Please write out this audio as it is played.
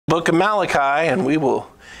Book of Malachi, and we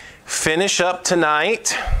will finish up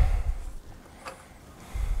tonight.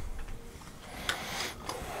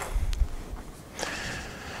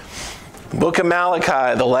 Book of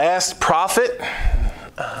Malachi, the last prophet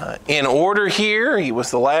in order here. He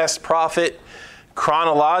was the last prophet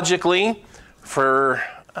chronologically. For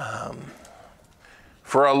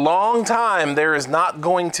a long time, there is not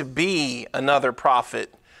going to be another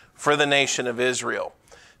prophet for the nation of Israel.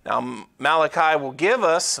 Now, Malachi will give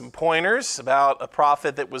us some pointers about a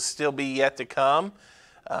prophet that will still be yet to come,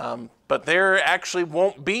 but there actually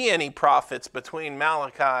won't be any prophets between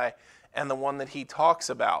Malachi and the one that he talks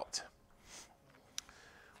about.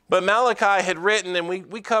 But Malachi had written, and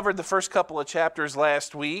we covered the first couple of chapters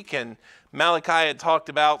last week, and Malachi had talked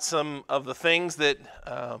about some of the things that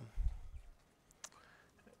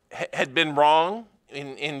had been wrong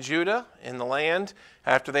in Judah, in the land,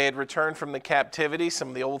 after they had returned from the captivity, some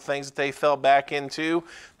of the old things that they fell back into.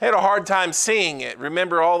 They had a hard time seeing it.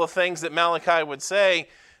 Remember all the things that Malachi would say.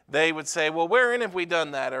 They would say, well, wherein have we done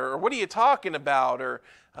that? Or what are you talking about? Or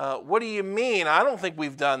what do you mean? I don't think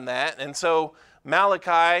we've done that. And so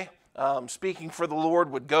Malachi, speaking for the Lord,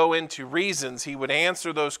 would go into reasons. He would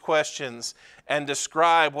answer those questions and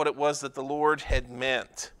describe what it was that the Lord had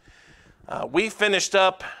meant. We finished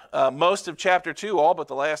up most of chapter 2, all but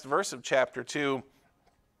the last verse of chapter 2,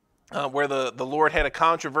 where the Lord had a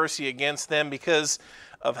controversy against them because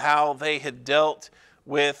of how they had dealt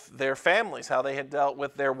with their families, how they had dealt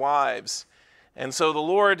with their wives. And so the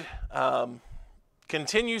Lord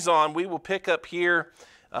continues on. We will pick up here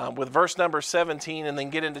with verse number 17 and then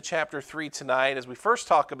get into chapter 3 tonight as we first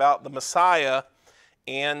talk about the Messiah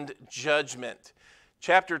and judgment.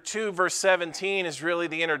 Chapter 2, verse 17 is really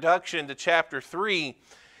the introduction to chapter 3.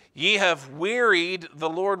 Ye have wearied the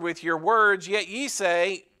Lord with your words, yet ye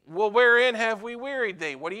say, well, wherein have we wearied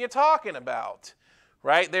thee? What are you talking about?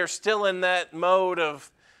 Right? They're still in that mode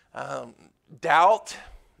of doubt.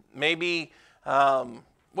 Maybe, what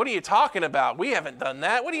are you talking about? We haven't done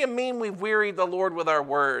that. What do you mean we've wearied the Lord with our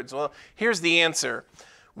words? Well, here's the answer.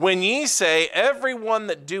 When ye say, everyone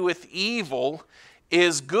that doeth evil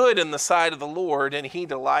is good in the sight of the Lord, and he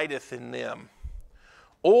delighteth in them.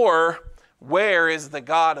 Or, where is the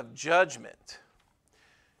God of judgment?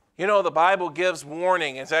 You know, the Bible gives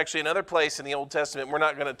warning. It's actually another place in the Old Testament. We're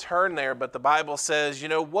not going to turn there, but the Bible says, you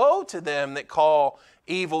know, woe to them that call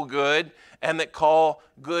evil good and that call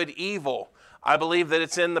good evil. I believe that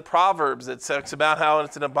it's in the Proverbs that talks about how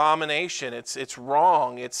it's an abomination. It's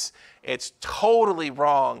wrong. It's totally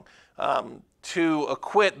wrong to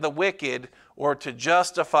acquit the wicked or to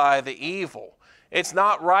justify the evil. It's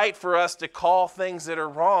not right for us to call things that are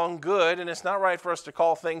wrong good, and it's not right for us to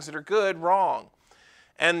call things that are good wrong.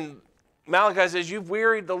 And Malachi says, you've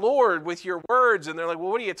wearied the Lord with your words. And they're like,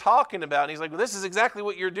 well, what are you talking about? And he's like, well, this is exactly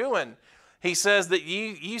what you're doing. He says that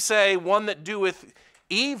you say one that doeth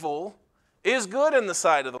evil is good in the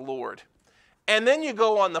sight of the Lord. And then you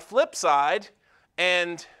go on the flip side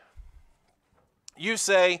and you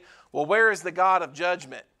say, well, where is the God of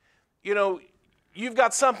judgment? You know, you've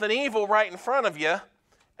got something evil right in front of you,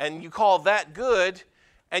 and you call that good,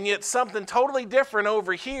 and yet something totally different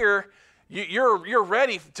over here, you're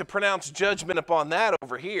ready to pronounce judgment upon that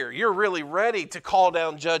over here. You're really ready to call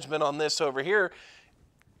down judgment on this over here.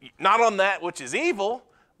 Not on that which is evil,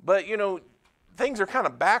 but, you know, things are kind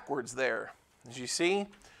of backwards there, as you see.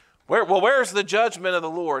 Where's the judgment of the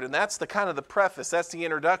Lord? And that's the kind of the preface. That's the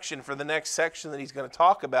introduction for the next section that he's going to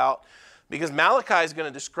talk about, because Malachi is going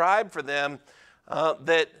to describe for them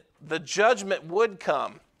that the judgment would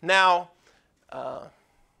come. Now,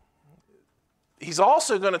 he's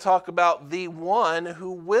also going to talk about the one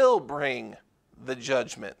who will bring the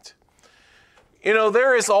judgment. You know,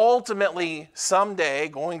 there is ultimately someday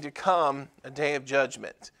going to come a day of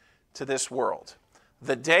judgment to this world.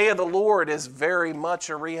 The day of the Lord is very much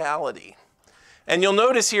a reality. And you'll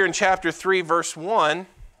notice here in chapter 3, verse 1,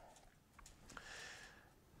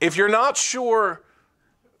 if you're not sure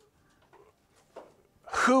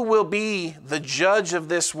who will be the judge of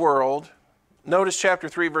this world, notice chapter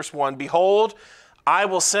 3, verse 1, behold, I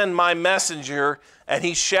will send my messenger, and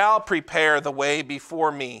he shall prepare the way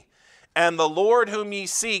before me. And the Lord whom ye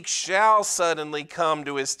seek shall suddenly come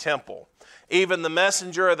to his temple. Even the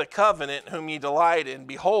messenger of the covenant whom ye delight in,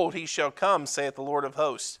 behold, he shall come, saith the Lord of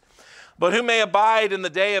hosts. But who may abide in the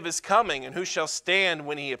day of his coming, and who shall stand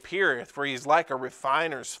when he appeareth? For he is like a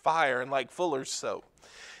refiner's fire, and like fuller's soap.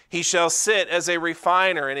 He shall sit as a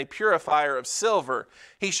refiner and a purifier of silver.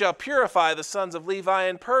 He shall purify the sons of Levi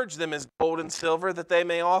and purge them as gold and silver, that they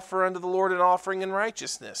may offer unto the Lord an offering in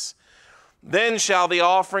righteousness. Then shall the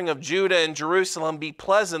offering of Judah and Jerusalem be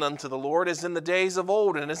pleasant unto the Lord, as in the days of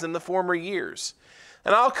old and as in the former years.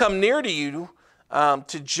 And I'll come near to you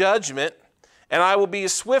to judgment, and I will be a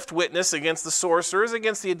swift witness against the sorcerers,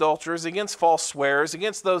 against the adulterers, against false swearers,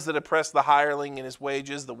 against those that oppress the hireling in his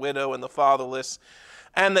wages, the widow and the fatherless,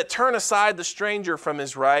 and that turn aside the stranger from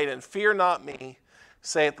his right, and fear not me,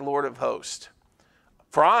 saith the Lord of hosts.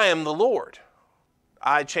 For I am the Lord,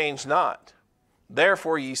 I change not.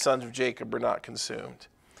 Therefore ye sons of Jacob are not consumed.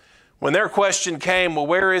 When their question came, well,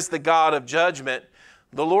 where is the God of judgment?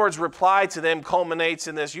 The Lord's reply to them culminates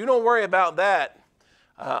in this: you don't worry about that.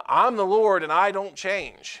 I'm the Lord and I don't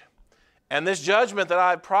change. And this judgment that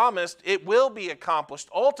I've promised, it will be accomplished.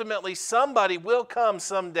 Ultimately, somebody will come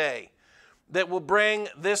someday that will bring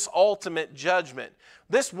this ultimate judgment.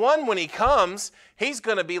 This one, when he comes, he's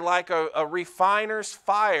going to be like a refiner's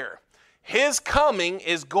fire. His coming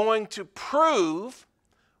is going to prove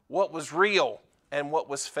what was real and what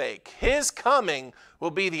was fake. His coming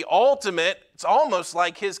will be the ultimate. It's almost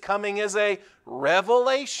like his coming is a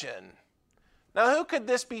revelation. Now, who could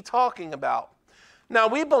this be talking about? Now,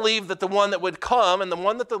 we believe that the one that would come and the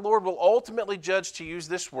one that the Lord will ultimately judge to use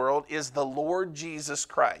this world is the Lord Jesus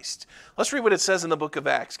Christ. Let's read what it says in the book of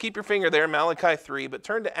Acts. Keep your finger there, Malachi 3, but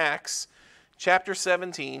turn to Acts chapter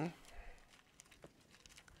 17.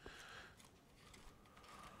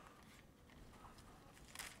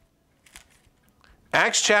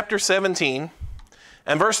 Acts chapter 17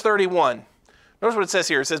 and verse 31. Notice what it says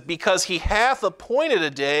here. It says, because he hath appointed a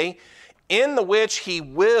day in the which he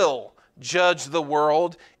will judge the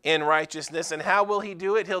world in righteousness. And how will he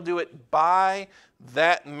do it? He'll do it by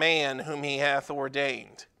that man whom he hath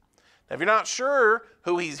ordained. Now, if you're not sure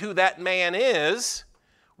who that man is,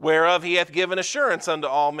 whereof he hath given assurance unto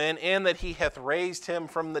all men, in that he hath raised him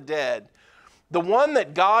from the dead. The one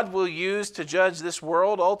that God will use to judge this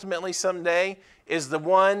world ultimately someday is the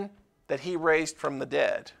one that he raised from the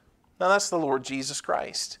dead. Now, that's the Lord Jesus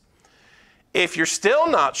Christ. If you're still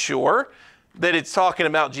not sure that it's talking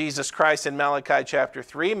about Jesus Christ in Malachi chapter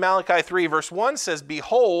 3, Malachi 3 verse 1 says,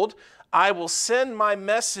 behold, I will send my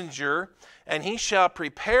messenger, and he shall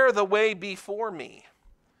prepare the way before me.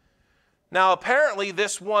 Now, apparently,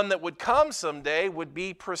 this one that would come someday would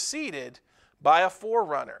be preceded by a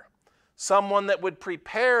forerunner, someone that would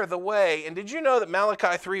prepare the way. And did you know that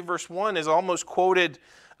Malachi 3 verse 1 is almost quoted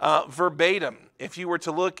verbatim? If you were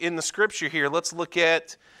to look in the scripture here, let's look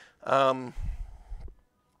at in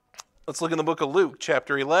the book of Luke,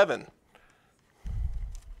 chapter 11.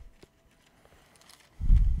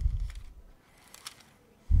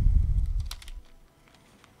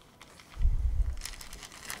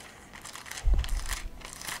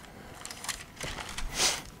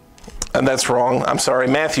 And that's wrong. I'm sorry,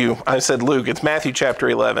 Matthew. I said Luke. It's Matthew chapter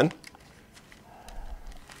 11.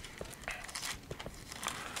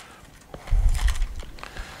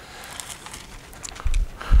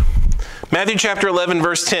 Matthew chapter 11,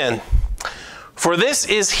 verse 10. For this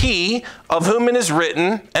is he of whom it is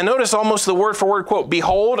written, and notice almost the word for word quote,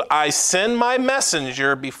 behold, I send my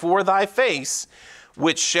messenger before thy face,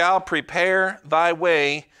 which shall prepare thy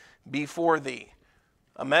way before thee.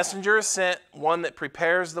 A messenger is sent, one that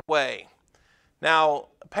prepares the way. Now,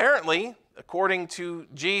 apparently, according to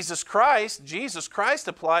Jesus Christ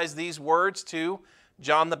applies these words to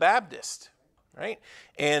John the Baptist, right?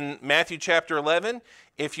 In Matthew chapter 11,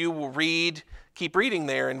 if you will keep reading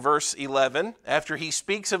there in verse 11, after he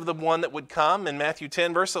speaks of the one that would come in Matthew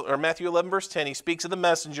 11 verse 10, he speaks of the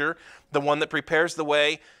messenger, the one that prepares the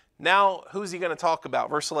way. Now, who's he going to talk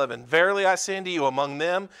about? Verse 11, verily I say unto you, among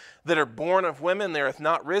them that are born of women, there hath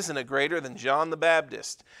not risen a greater than John the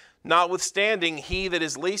Baptist. Notwithstanding, he that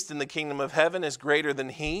is least in the kingdom of heaven is greater than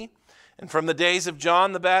he. And from the days of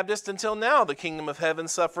John the Baptist until now, the kingdom of heaven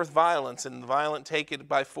suffereth violence, and the violent take it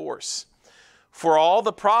by force. For all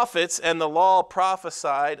the prophets and the law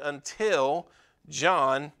prophesied until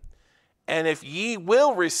John, and if ye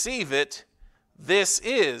will receive it, this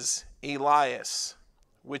is Elias,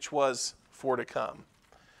 which was for to come.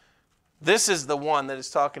 This is the one that is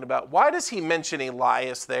talking about. Why does he mention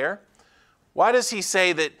Elias there? Why does he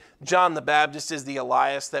say that John the Baptist is the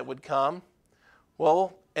Elias that would come?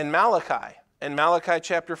 Well, in Malachi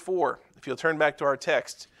chapter 4, if you'll turn back to our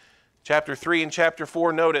text, chapter 3 and chapter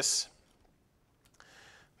 4, notice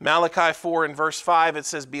Malachi 4 and verse 5, it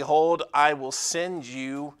says, behold, I will send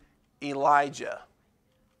you Elijah.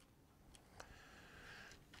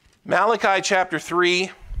 Malachi chapter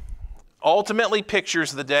 3 ultimately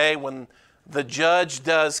pictures the day when the judge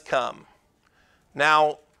does come.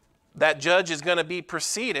 Now, that judge is going to be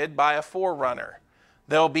preceded by a forerunner.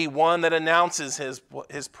 There'll be one that announces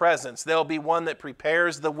his presence. There'll be one that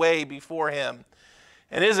prepares the way before him.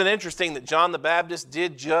 And isn't it interesting that John the Baptist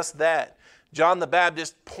did just that? John the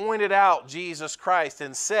Baptist pointed out Jesus Christ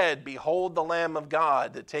and said, "Behold the Lamb of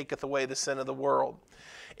God that taketh away the sin of the world."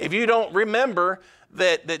 If you don't remember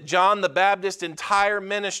that John the Baptist's entire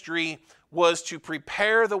ministry was to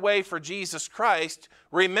prepare the way for Jesus Christ,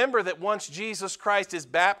 remember that once Jesus Christ is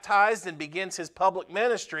baptized and begins his public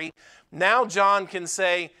ministry, now John can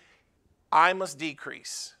say, "I must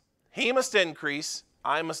decrease. He must increase,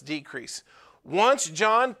 I must decrease." Once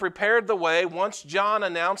John prepared the way, once John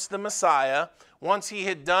announced the Messiah, once he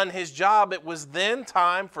had done his job, it was then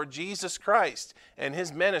time for Jesus Christ and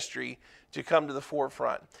his ministry to come to the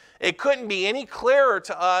forefront. It couldn't be any clearer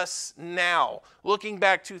to us now. Looking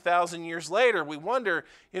back 2,000 years later, we wonder,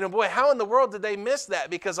 boy, how in the world did they miss that?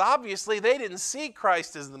 Because obviously they didn't see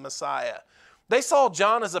Christ as the Messiah. They saw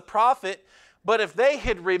John as a prophet, but if they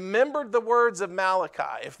had remembered the words of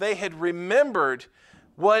Malachi, if they had remembered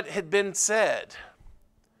what had been said,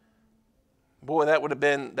 boy, that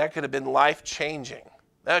could have been life-changing.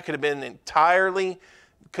 That could have been entirely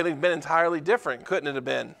different, couldn't it have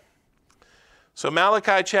been? So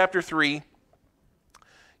Malachi chapter 3,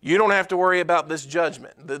 you don't have to worry about this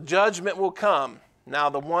judgment. The judgment will come. Now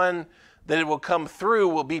the one that it will come through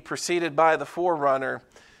will be preceded by the forerunner.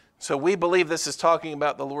 So we believe this is talking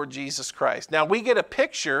about the Lord Jesus Christ. Now we get a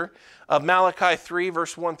picture of Malachi 3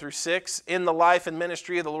 verse 1 through 6 in the life and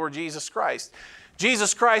ministry of the Lord Jesus Christ.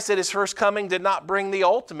 Jesus Christ at his first coming did not bring the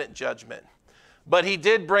ultimate judgment, but he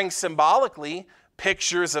did bring symbolically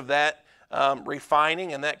pictures of that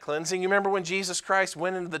refining and that cleansing. You remember when Jesus Christ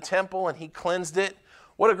went into the temple and he cleansed it?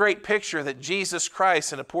 What a great picture that Jesus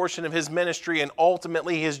Christ and a portion of his ministry and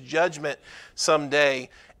ultimately his judgment someday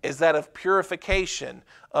is that of purification,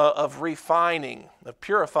 of refining, of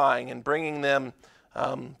purifying and bringing them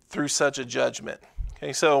through such a judgment.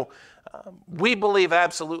 Okay, so we believe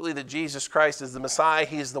absolutely that Jesus Christ is the Messiah.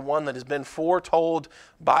 He is the one that has been foretold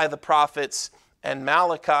by the prophets, and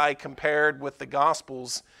Malachi compared with the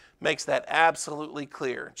Gospels makes that absolutely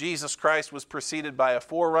clear. Jesus Christ was preceded by a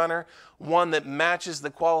forerunner, one that matches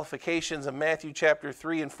the qualifications of Matthew chapter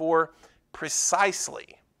 3 and 4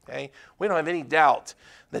 precisely. Okay? We don't have any doubt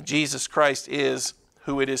that Jesus Christ is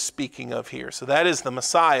who it is speaking of here. So that is the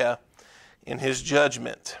Messiah in his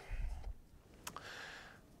judgment.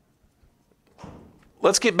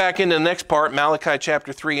 Let's get back into the next part, Malachi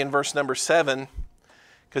chapter 3 and verse number 7,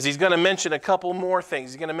 because he's going to mention a couple more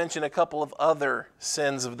things. He's going to mention a couple of other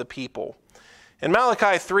sins of the people. In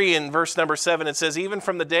Malachi 3 and verse number 7, it says, "Even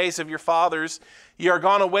from the days of your fathers ye are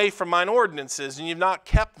gone away from mine ordinances, and ye have not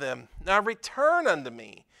kept them. Now return unto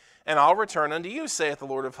me, and I'll return unto you, saith the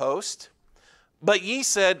Lord of hosts. But ye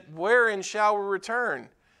said, wherein shall we return?"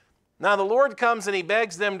 Now the Lord comes and he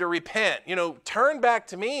begs them to repent. Turn back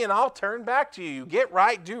to me and I'll turn back to you. Get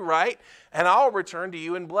right, do right, and I'll return to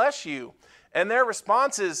you and bless you. And their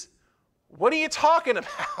response is, what are you talking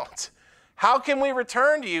about? How can we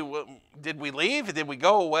return to you? Did we leave? Did we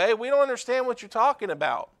go away? We don't understand what you're talking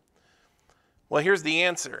about. Well, here's the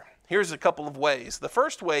answer. Here's a couple of ways. The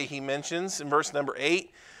first way he mentions in verse number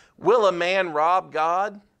 8, will a man rob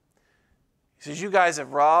God? He says, you guys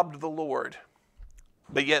have robbed the Lord.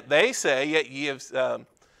 But yet they say, yet ye have,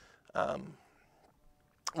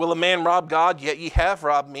 will a man rob God? Yet ye have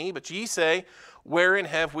robbed me. But ye say, wherein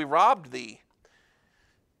have we robbed thee?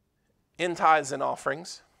 In tithes and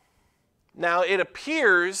offerings. Now it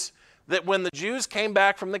appears that when the Jews came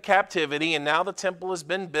back from the captivity and now the temple has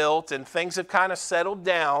been built and things have kind of settled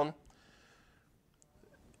down,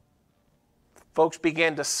 folks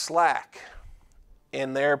began to slack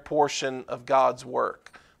in their portion of God's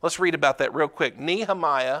work. Let's read about that real quick.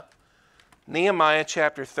 Nehemiah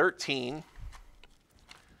chapter 13.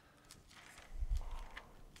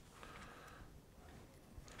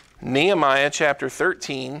 Nehemiah chapter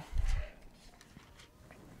 13.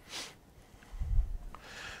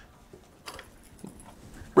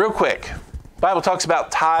 Real quick, the Bible talks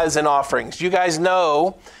about tithes and offerings. You guys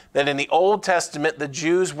know that in the Old Testament, the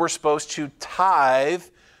Jews were supposed to tithe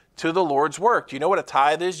to the Lord's work. Do you know what a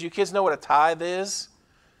tithe is? You kids know what a tithe is?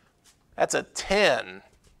 That's a 10.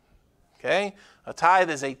 Okay? A tithe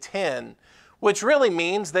is a 10, which really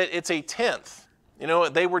means that it's a tenth.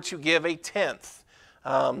 They were to give a tenth.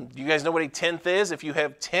 Do you guys know what a tenth is? If you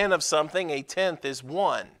have 10 of something, a tenth is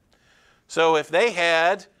 1. So if they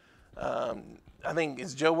had, I think,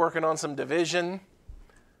 is Joe working on some division?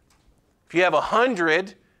 If you have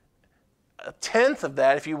 100, a tenth of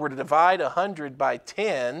that, if you were to divide 100 by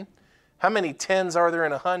 10, how many tens are there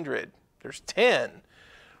in 100? There's 10.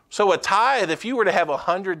 So a tithe, if you were to have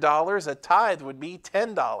 $100, a tithe would be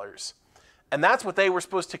 $10. And that's what they were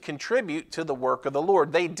supposed to contribute to the work of the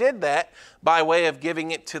Lord. They did that by way of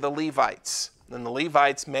giving it to the Levites. And the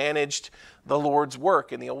Levites managed the Lord's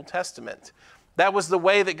work in the Old Testament. That was the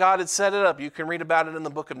way that God had set it up. You can read about it in the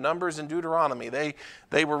book of Numbers and Deuteronomy.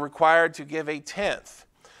 They were required to give a tenth.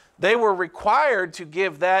 They were required to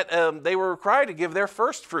give their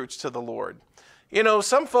first fruits to the Lord. You know,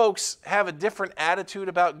 some folks have a different attitude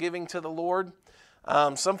about giving to the Lord.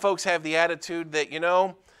 Some folks have the attitude that, you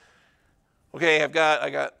know, okay, I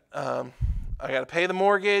got to pay the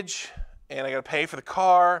mortgage, and I got to pay for the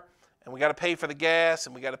car, and we got to pay for the gas,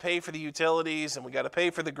 and we got to pay for the utilities, and we got to pay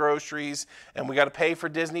for the groceries, and we got to pay for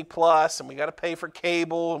Disney Plus, and we got to pay for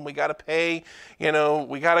cable, and we got to pay, you know,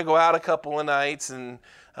 we got to go out a couple of nights, and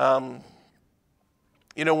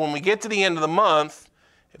you know, when we get to the end of the month,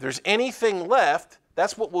 if there's anything left,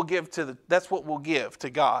 that's what we'll give to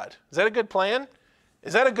God. Is that a good plan?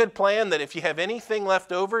 Is that a good plan, that if you have anything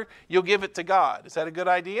left over, you'll give it to God? Is that a good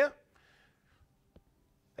idea?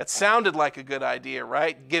 That sounded like a good idea,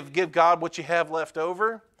 right? Give God what you have left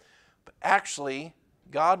over. But actually,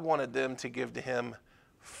 God wanted them to give to Him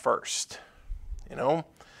first. You know,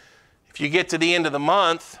 if you get to the end of the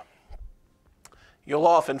month, you'll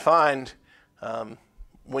often find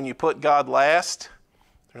when you put God last,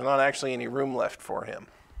 there's not actually any room left for Him.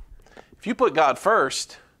 If you put God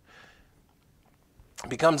first, it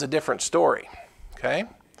becomes a different story, okay?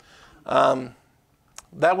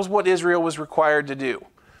 That was what Israel was required to do,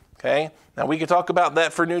 okay? Now, we could talk about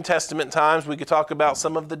that for New Testament times. We could talk about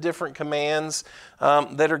some of the different commands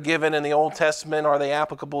that are given in the Old Testament. Are they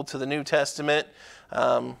applicable to the New Testament?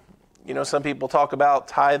 You know, some people talk about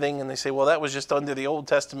tithing, and they say, well, that was just under the Old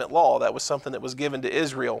Testament law. That was something that was given to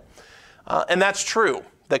Israel. And that's true.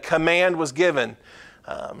 The command was given.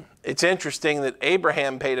 It's interesting that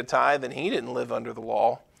Abraham paid a tithe and he didn't live under the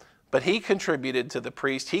law, but he contributed to the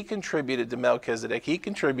priest. He contributed to Melchizedek. He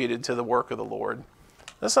contributed to the work of the Lord.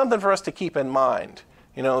 That's something for us to keep in mind,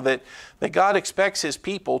 you know, that God expects His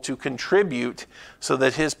people to contribute so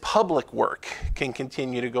that His public work can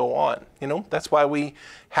continue to go on. You know, that's why we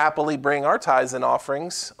happily bring our tithes and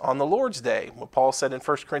offerings on the Lord's Day. What Paul said in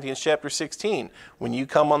 1 Corinthians chapter 16, when you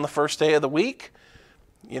come on the first day of the week,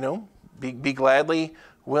 you know, be gladly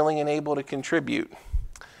willing and able to contribute.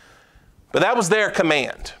 But that was their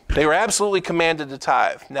command. They were absolutely commanded to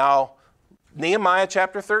tithe. Now, Nehemiah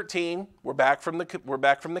chapter 13, we're back from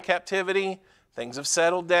the captivity. Things have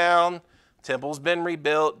settled down. Temple's been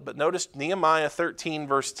rebuilt. But notice Nehemiah 13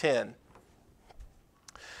 verse 10.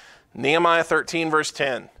 Nehemiah 13 verse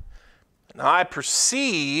 10. And I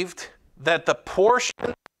perceived that the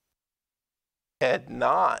portion had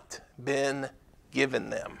not been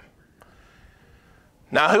given them.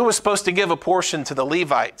 Now, who was supposed to give a portion to the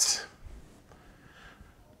Levites?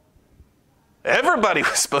 Everybody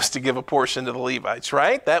was supposed to give a portion to the Levites,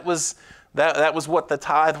 right? That was what the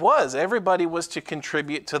tithe was. Everybody was to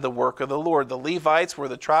contribute to the work of the Lord. The Levites were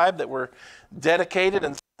the tribe that were dedicated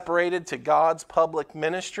and separated to God's public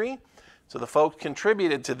ministry. So the folks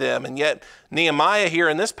contributed to them. And yet Nehemiah here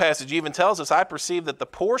in this passage even tells us, I perceived that the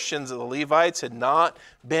portions of the Levites had not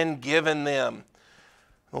been given them.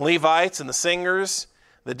 The Levites and the singers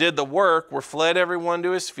that did the work were fled everyone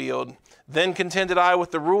to his field. Then contended I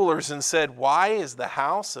with the rulers and said, why is the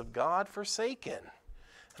house of God forsaken?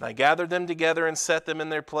 And I gathered them together and set them in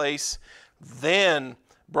their place. Then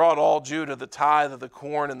brought all Judah the tithe of the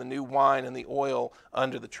corn and the new wine and the oil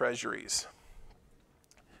under the treasuries.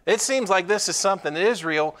 It seems like this is something that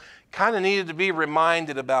Israel kind of needed to be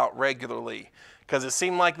reminded about regularly, because it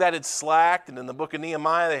seemed like that had slacked, and in the book of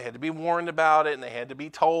Nehemiah they had to be warned about it, and they had to be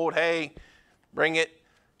told, hey, bring it.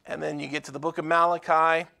 And then you get to the book of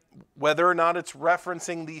Malachi. Whether or not it's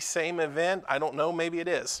referencing the same event, I don't know, maybe it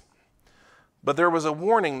is. But there was a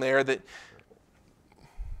warning there that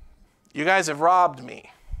you guys have robbed me.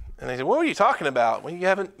 And they said, what are you talking about? Well, you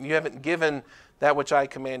haven't given that which I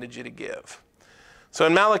commanded you to give. So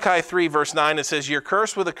in Malachi 3 verse 9 it says, you're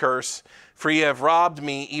cursed with a curse, for ye have robbed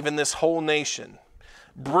me, even this whole nation.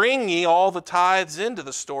 Bring ye all the tithes into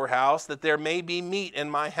the storehouse, that there may be meat in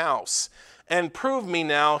my house. And prove me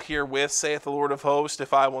now herewith, saith the Lord of hosts,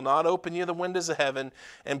 if I will not open you the windows of heaven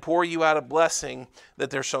and pour you out a blessing, that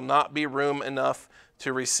there shall not be room enough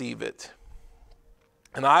to receive it.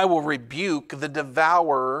 And I will rebuke the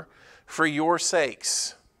devourer for your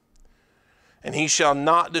sakes. And he shall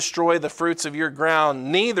not destroy the fruits of your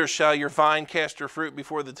ground, neither shall your vine cast her fruit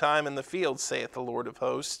before the time in the field, saith the Lord of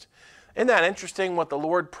hosts. Isn't that interesting what the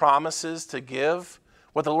Lord promises to give?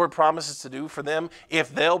 What the Lord promises to do for them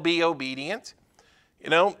if they'll be obedient? You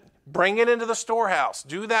know, Bring it into the storehouse.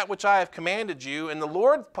 Do that which I have commanded you. And the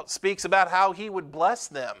Lord speaks about how he would bless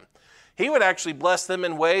them. He would actually bless them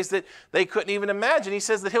in ways that they couldn't even imagine. He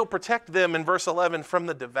says that he'll protect them in verse 11 from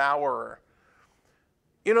the devourer.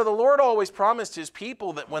 You know, the Lord always promised his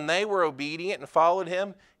people that when they were obedient and followed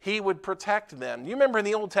him, he would protect them. You remember in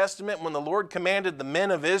the Old Testament when the Lord commanded the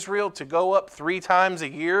men of Israel to go up 3 times a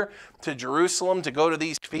year to Jerusalem to go to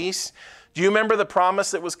these feasts? Do you remember the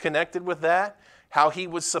promise that was connected with that? How he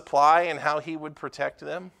would supply and how he would protect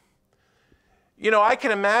them? You know, I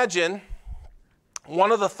can imagine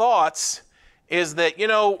one of the thoughts is that, you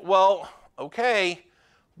know, well, okay,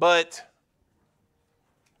 but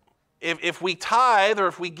if we tithe, or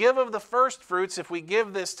if we give of the first fruits, if we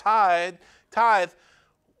give this tithe,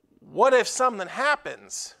 what if something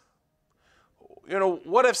happens? You know,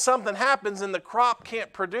 what if something happens and the crop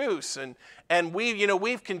can't produce, and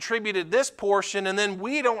we've contributed this portion and then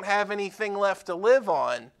we don't have anything left to live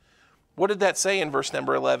on? What did that say in verse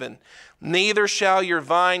number 11? Neither shall your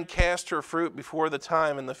vine cast her fruit before the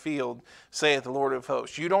time in the field, saith the Lord of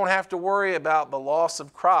hosts. You don't have to worry about the loss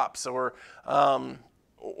of crops or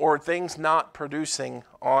things not producing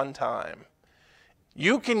on time.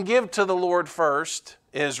 You can give to the Lord first,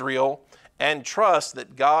 Israel, and trust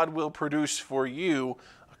that God will produce for you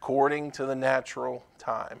according to the natural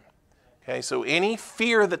time. Okay, so any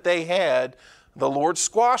fear that they had, the Lord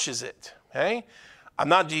squashes it. Okay,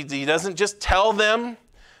 he doesn't just tell them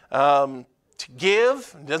to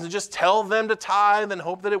give. He doesn't just tell them to tithe and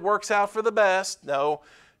hope that it works out for the best. No,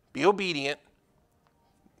 be obedient.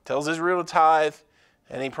 Tells Israel to tithe,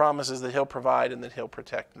 and he promises that he'll provide and that he'll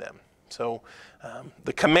protect them. So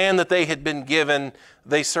the command that they had been given,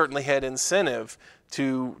 they certainly had incentive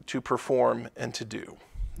to perform and to do.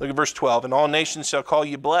 Look at verse 12. And all nations shall call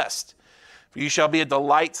you blessed, for you shall be a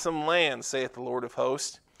delightsome land, saith the Lord of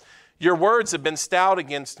hosts. Your words have been stout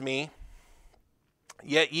against me,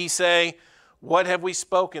 yet ye say, what have we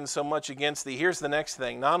spoken so much against thee? Here's the next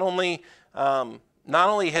thing. Not only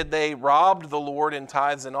had they robbed the Lord in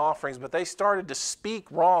tithes and offerings, but they started to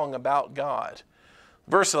speak wrong about God.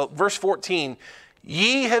 Verse 14,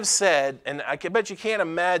 ye have said, and I bet you can't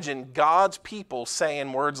imagine God's people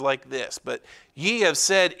saying words like this, but ye have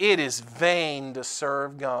said it is vain to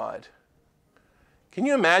serve God. Can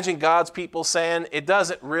you imagine God's people saying it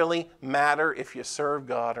doesn't really matter if you serve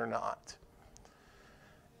God or not?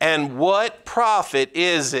 And what profit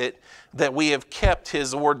is it that we have kept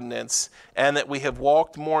his ordinance and that we have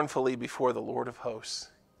walked mournfully before the Lord of hosts?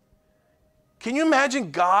 Can you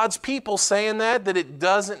imagine God's people saying that it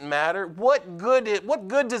doesn't matter? What good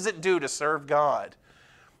does it do to serve God?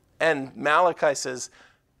 And Malachi says,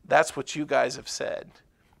 that's what you guys have said.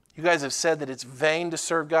 You guys have said that it's vain to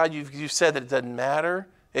serve God. You've said that it doesn't matter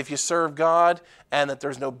if you serve God and that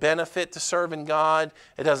there's no benefit to serving God.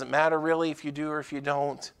 It doesn't matter really if you do or if you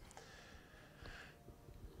don't.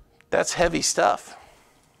 That's heavy stuff.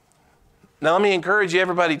 Now let me encourage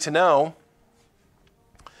everybody to know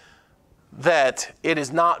that it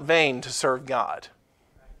is not vain to serve God.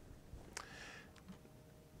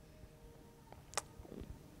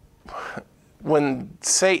 When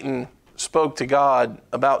Satan spoke to God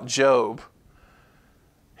about Job,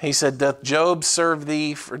 he said, doth Job serve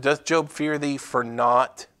thee, or doth Job fear thee for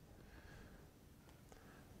naught?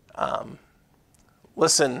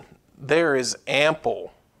 Listen, there is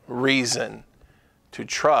ample reason to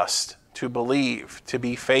trust, to believe, to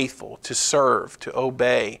be faithful, to serve, to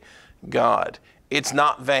obey God. It's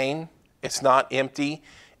not vain. It's not empty.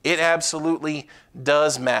 It absolutely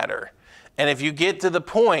does matter. And if you get to the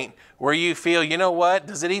point where you feel, you know what,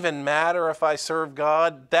 does it even matter if I serve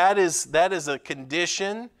God? That is a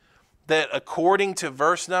condition that, according to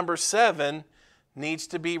verse number 7, needs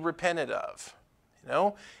to be repented of. You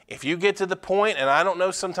know, if you get to the point, and I don't know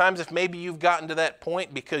sometimes if maybe you've gotten to that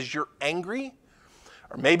point because you're angry,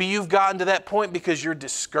 or maybe you've gotten to that point because you're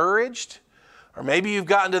discouraged, or maybe you've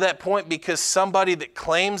gotten to that point because somebody that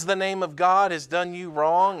claims the name of God has done you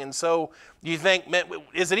wrong, and so you think, man,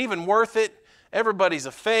 is it even worth it? Everybody's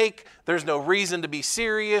a fake. There's no reason to be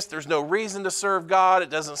serious. There's no reason to serve God. It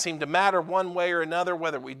doesn't seem to matter one way or another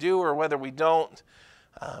whether we do or whether we don't.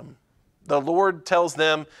 The Lord tells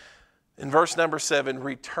them in verse number 7,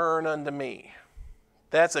 return unto me.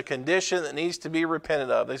 That's a condition that needs to be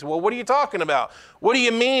repented of. They say, well, what are you talking about? What do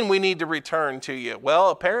you mean we need to return to you? Well,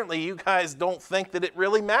 apparently you guys don't think that it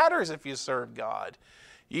really matters if you serve God.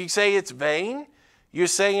 You say it's vain. You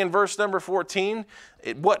say in verse number 14,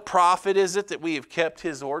 what profit is it that we have kept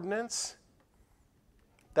his ordinance?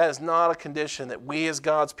 That is not a condition that we as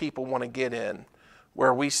God's people want to get in,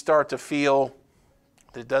 where we start to feel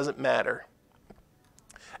that it doesn't matter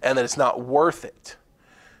and that it's not worth it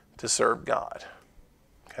to serve God.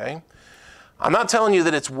 Okay? I'm not telling you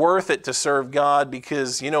that it's worth it to serve God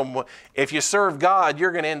because, if you serve God,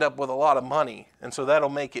 you're going to end up with a lot of money. And so that'll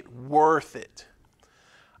make it worth it.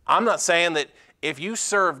 I'm not saying that if you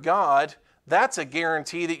serve God, that's a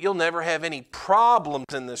guarantee that you'll never have any problems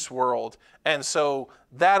in this world. And so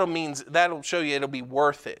that'll show you it'll be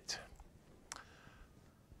worth it.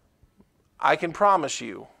 I can promise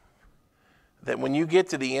you that when you get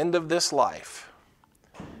to the end of this life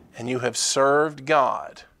and you have served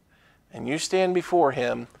God and you stand before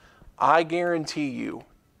Him, I guarantee you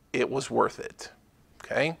it was worth it.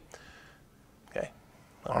 Okay? Okay.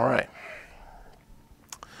 All right.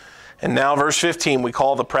 And now verse 15, we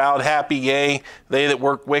call the proud happy, yea, they that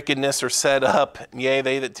work wickedness are set up, yea,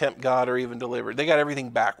 they that tempt God are even delivered. They got everything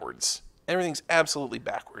backwards. Everything's absolutely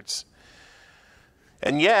backwards.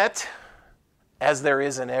 And yet, as there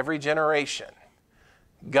is in every generation,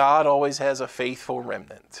 God always has a faithful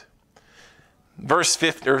remnant. Verse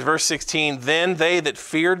 16, then they that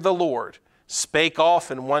feared the Lord spake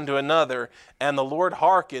often one to another, and the Lord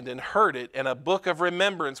hearkened and heard it, and a book of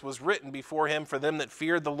remembrance was written before Him for them that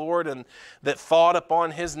feared the Lord and that thought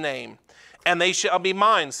upon His name. And they shall be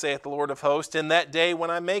mine, saith the Lord of hosts, in that day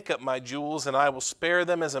when I make up my jewels, and I will spare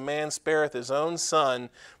them as a man spareth his own son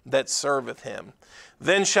that serveth him.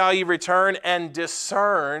 Then shall ye return and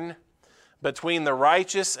discern between the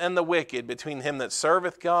righteous and the wicked, between him that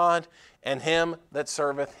serveth God and him that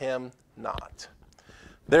serveth Him not.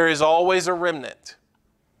 There is always a remnant.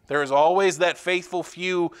 There is always that faithful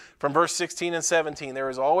few from verse 16 and 17. There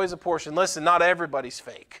is always a portion. Listen, not everybody's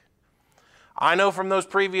fake. I know from those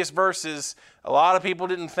previous verses, a lot of people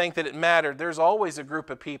didn't think that it mattered. There's always a group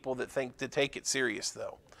of people that think to take it serious,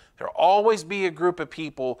 though. There'll always be a group of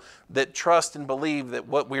people that trust and believe that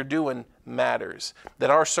what we're doing matters,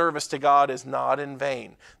 that our service to God is not in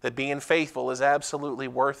vain, that being faithful is absolutely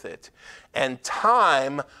worth it. And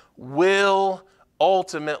time will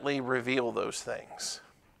ultimately reveal those things.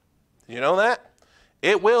 You know that?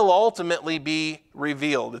 It will ultimately be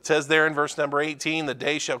revealed. It says there in verse number 18, the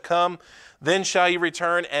day shall come, then shall you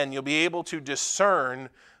return, and you'll be able to discern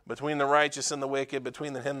between the righteous and the wicked,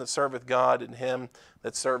 between him that serveth God and him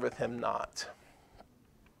that serveth Him not.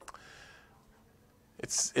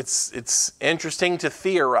 It's interesting to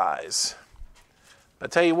theorize. But I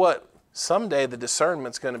tell you what, someday the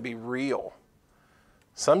discernment's going to be real.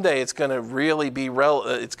 Someday it's going to really be revealed.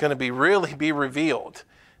 It's going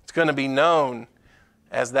to be known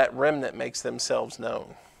as that remnant makes themselves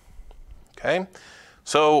known. Okay?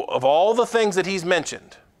 So of all the things that He's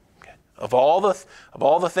mentioned, of all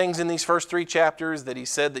the things in these first 3 chapters that He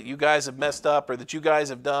said that you guys have messed up or that you guys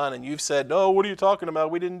have done, and you've said, no, what are you talking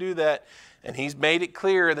about? We didn't do that. And He's made it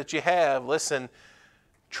clear that you have. Listen,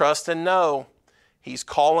 trust and know. He's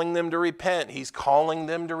calling them to repent. He's calling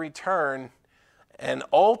them to return. And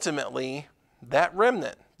ultimately, that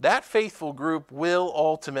remnant, that faithful group will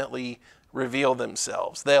ultimately reveal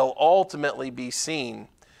themselves. They'll ultimately be seen.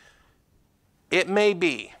 It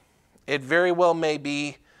very well may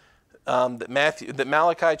be that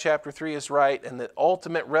Malachi chapter 3 is right, and that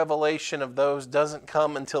ultimate revelation of those doesn't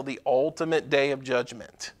come until the ultimate day of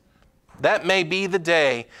judgment. That may be the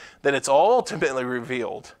day that it's ultimately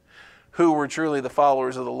revealed who were truly the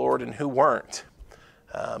followers of the Lord and who weren't.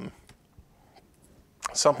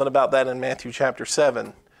 Something about that in Matthew chapter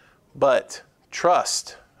 7. But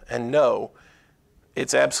trust and know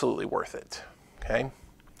it's absolutely worth it. Okay?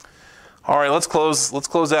 All right, let's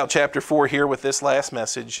close out chapter 4 here with this last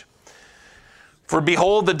message. For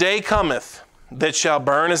behold, the day cometh that shall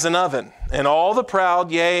burn as an oven, and all the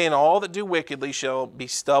proud, yea, and all that do wickedly shall be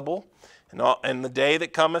stubble, and the day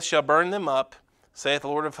that cometh shall burn them up, saith the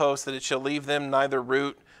Lord of hosts, that it shall leave them neither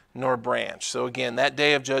root nor branch. So again, that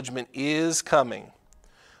day of judgment is coming.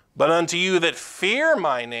 But unto you that fear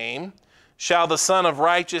my name shall the Son of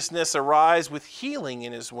Righteousness arise with healing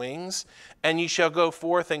in His wings, and ye shall go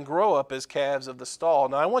forth and grow up as calves of the stall.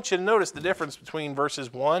 Now I want you to notice the difference between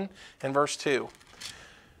verses 1 and verse 2.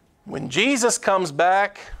 When Jesus comes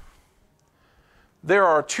back, there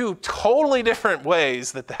are 2 totally different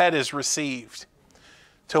ways that is received.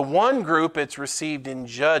 To one group, it's received in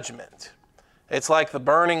judgment. It's like the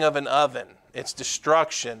burning of an oven. It's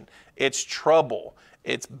destruction. It's trouble.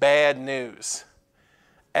 It's bad news.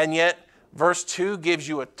 And yet, verse 2 gives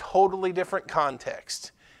you a totally different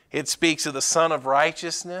context. It speaks of the Son of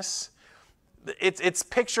Righteousness. It's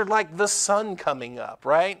pictured like the sun coming up,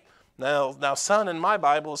 right? Now, son in my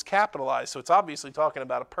Bible is capitalized, so it's obviously talking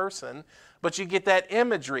about a person, but you get that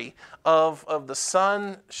imagery of the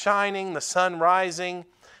sun shining, the sun rising,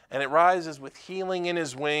 and it rises with healing in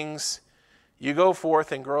His wings. You go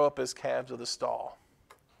forth and grow up as calves of the stall.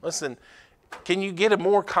 Listen, can you get a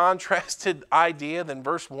more contrasted idea than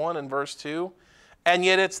verse 1 and verse 2? And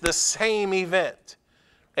yet it's the same event.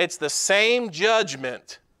 It's the same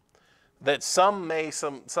judgment that some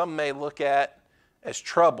may look at as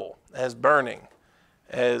trouble, as burning,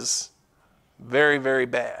 as very, very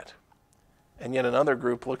bad. And yet another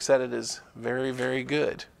group looks at it as very, very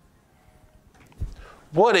good.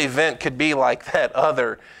 What event could be like that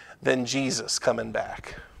other than Jesus coming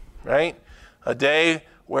back, right? A day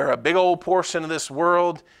where a big old portion of this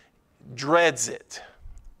world dreads it,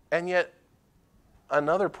 and yet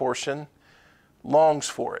another portion longs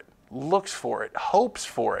for it, looks for it, hopes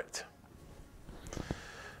for it.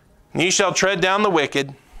 And ye shall tread down the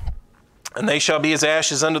wicked, and they shall be as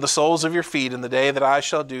ashes under the soles of your feet in the day that I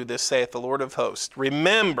shall do this, saith the Lord of hosts.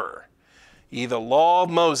 Remember ye the law of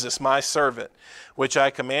Moses, my servant, which I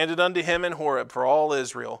commanded unto him in Horeb for all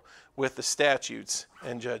Israel, with the statutes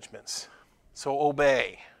and judgments. So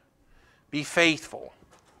obey. Be faithful.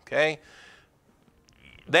 Okay?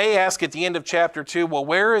 They ask at the end of chapter 2, well,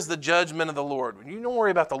 where is the judgment of the Lord? You don't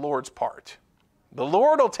worry about the Lord's part. The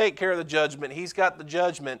Lord will take care of the judgment. He's got the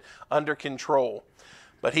judgment under control.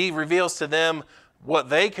 But he reveals to them what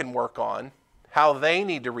they can work on, how they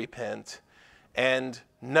need to repent, and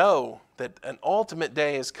know that an ultimate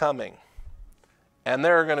day is coming. And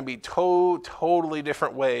there are going to be totally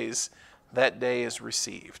different ways that day is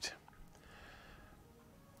received.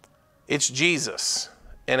 It's Jesus.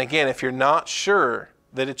 And again, if you're not sure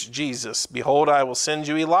that it's Jesus, behold, I will send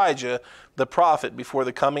you Elijah, the prophet, before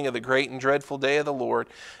the coming of the great and dreadful day of the Lord.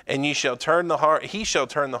 And he shall turn the heart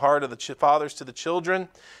of the fathers to the children,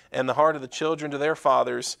 and the heart of the children to their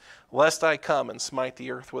fathers, lest I come and smite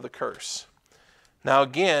the earth with a curse. Now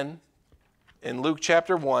again, in Luke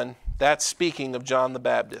chapter 1, that's speaking of John the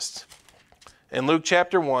Baptist. In Luke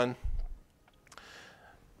chapter 1,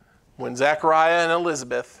 when Zechariah and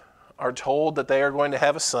Elizabeth are told that they are going to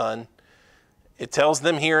have a son, it tells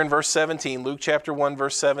them here in verse 17, Luke chapter 1,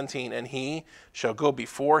 verse 17, and he shall go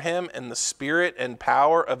before him in the spirit and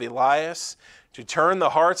power of Elias, to turn the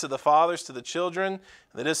hearts of the fathers to the children, and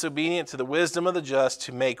the disobedient to the wisdom of the just,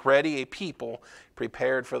 to make ready a people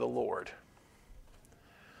prepared for the Lord.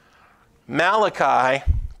 Malachi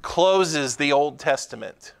closes the Old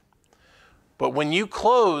Testament. But when you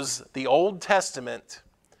close the Old Testament,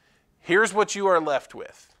 here's what you are left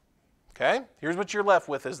with. Okay? Here's what you're left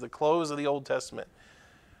with is the close of the Old Testament.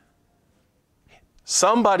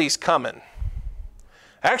 Somebody's coming.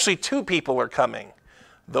 Actually, two people are coming.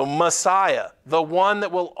 The Messiah, the one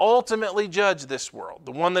that will ultimately judge this world,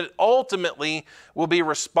 the one that ultimately will be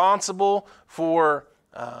responsible for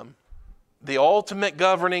the ultimate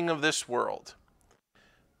governing of this world.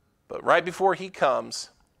 But right before he comes,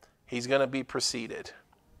 he's going to be preceded.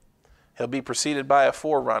 He'll be preceded by a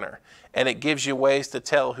forerunner, and it gives you ways to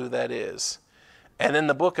tell who that is. And then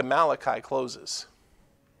the book of Malachi closes.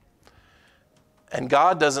 And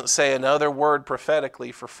God doesn't say another word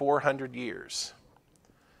prophetically for 400 years.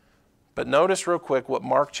 But notice real quick what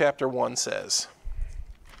Mark chapter 1 says.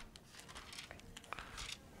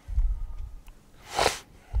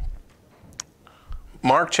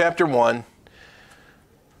 Mark chapter 1,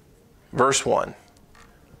 verse 1.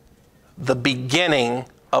 The beginning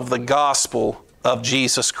of the gospel of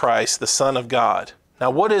Jesus Christ, the Son of God. Now,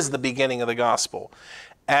 what is the beginning of the gospel?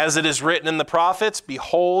 As it is written in the prophets,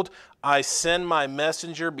 behold, I send my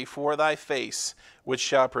messenger before thy face, which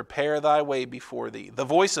shall prepare thy way before thee. The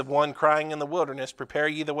voice of one crying in the wilderness, prepare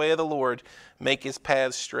ye the way of the Lord, make his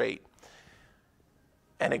paths straight.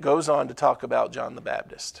 And it goes on to talk about John the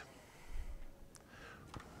Baptist.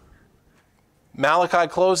 Malachi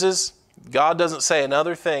closes. God doesn't say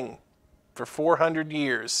another thing for 400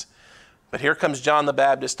 years. But here comes John the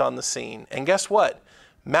Baptist on the scene. And guess what?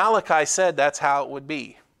 Malachi said that's how it would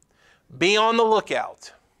be. Be on the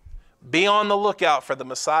lookout. Be on the lookout for the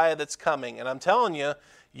Messiah that's coming. And I'm telling you,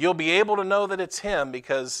 you'll be able to know that it's him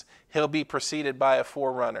because he'll be preceded by a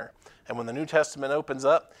forerunner. And when the New Testament opens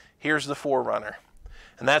up, here's the forerunner.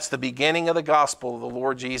 And that's the beginning of the gospel of the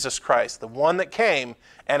Lord Jesus Christ, the one that came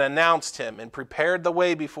and announced him and prepared the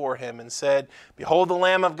way before him and said, behold the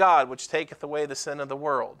Lamb of God, which taketh away the sin of the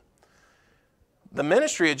world. The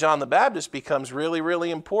ministry of John the Baptist becomes really,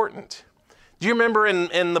 really important. Do you remember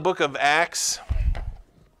in the book of Acts,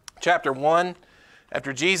 chapter 1,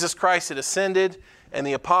 after Jesus Christ had ascended and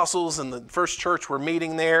the apostles and the first church were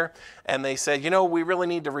meeting there, and they said, you know, we really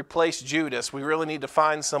need to replace Judas. We really need to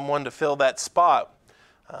find someone to fill that spot.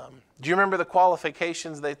 Do you remember the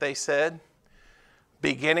qualifications that they said?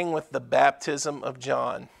 Beginning with the baptism of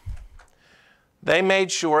John. They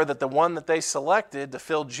made sure that the one that they selected to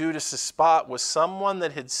fill Judas's spot was someone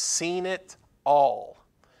that had seen it all.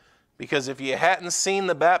 Because if you hadn't seen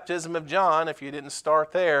the baptism of John, if you didn't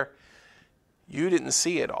start there, you didn't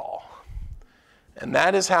see it all. And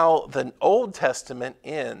that is how the Old Testament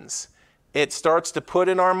ends. It starts to put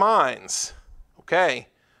in our minds, okay,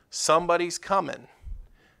 somebody's coming,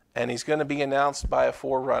 and he's going to be announced by a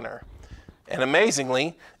forerunner. And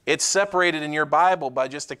amazingly, it's separated in your Bible by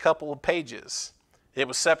just a couple of pages. It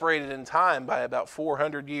was separated in time by about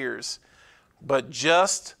 400 years. But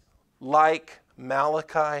just like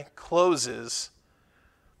Malachi closes,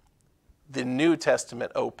 the New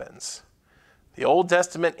Testament opens. The Old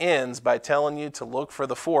Testament ends by telling you to look for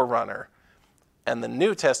the forerunner, and the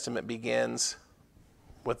New Testament begins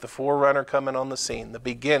with the forerunner coming on the scene, the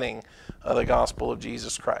beginning of the gospel of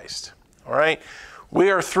Jesus Christ. All right? We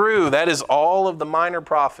are through. That is all of the minor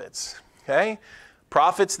prophets. Okay?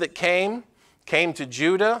 Prophets that came to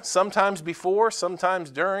Judah, sometimes before, sometimes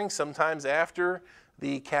during, sometimes after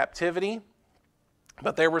the captivity.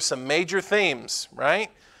 But there were some major themes, right?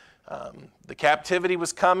 The captivity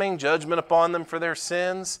was coming, judgment upon them for their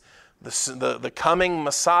sins, the coming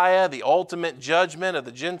Messiah, the ultimate judgment of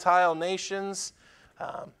the Gentile nations,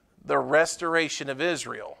 the restoration of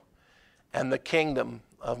Israel, and the kingdom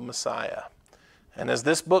of Messiah. And as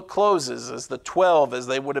this book closes, as the 12, as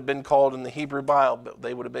they would have been called in the Hebrew Bible,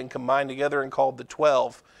 they would have been combined together and called the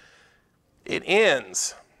 12, it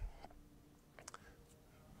ends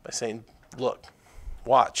by saying, look,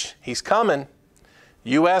 watch, he's coming.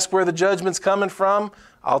 You ask where the judgment's coming from,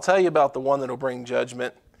 I'll tell you about the one that will bring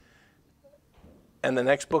judgment. And the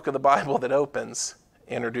next book of the Bible that opens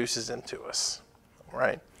introduces him to us. All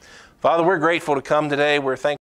right? Father, we're grateful to come today. We're thankful.